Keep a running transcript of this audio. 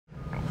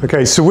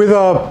Okay, so with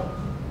our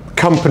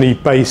company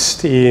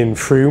based in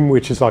Frome,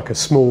 which is like a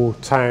small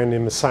town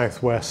in the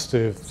southwest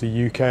of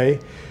the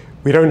UK,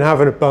 we don't have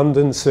an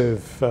abundance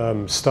of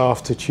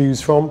staff to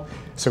choose from,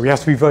 so we have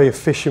to be very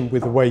efficient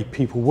with the way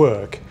people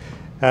work.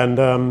 And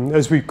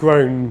as we've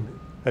grown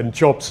and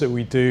jobs that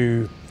we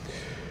do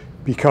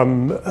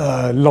become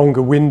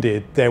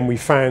longer-winded, then we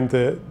found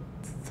that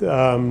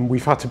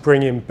we've had to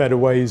bring in better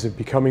ways of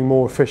becoming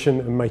more efficient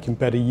and making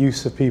better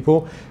use of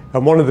people.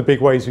 And one of the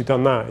big ways we've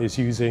done that is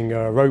using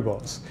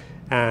robots.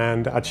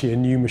 And actually a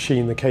new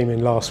machine that came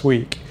in last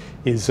week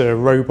is a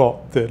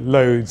robot that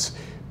loads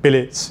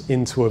billets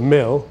into a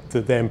mill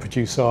that then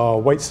produce our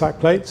weight stack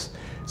plates.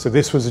 So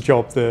this was a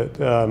job that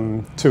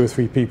 2 or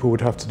 3 people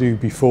would have to do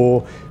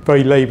before.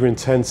 Very labor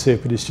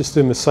intensive, but it's just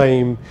in the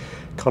same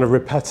kind of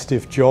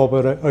repetitive job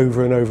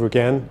over and over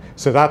again.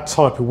 So that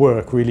type of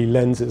work really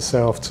lends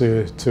itself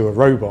to a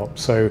robot.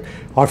 So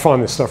I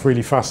find this stuff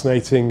really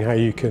fascinating, how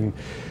you can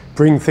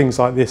bring things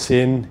like this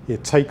in.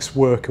 It takes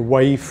work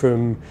away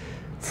from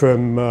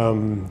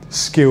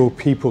skilled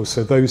people,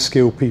 so those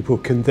skilled people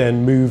can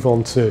then move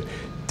on to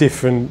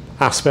different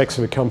aspects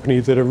of a company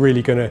that are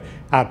really going to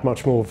add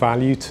much more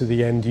value to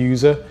the end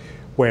user,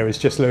 whereas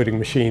just loading a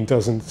machine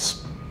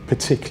doesn't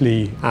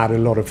particularly add a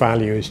lot of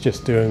value. It's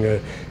just doing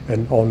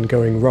an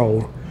ongoing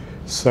role.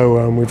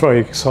 So we're very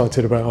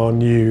excited about our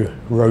new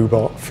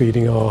robot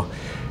feeding our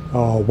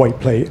weight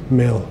plate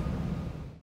mill.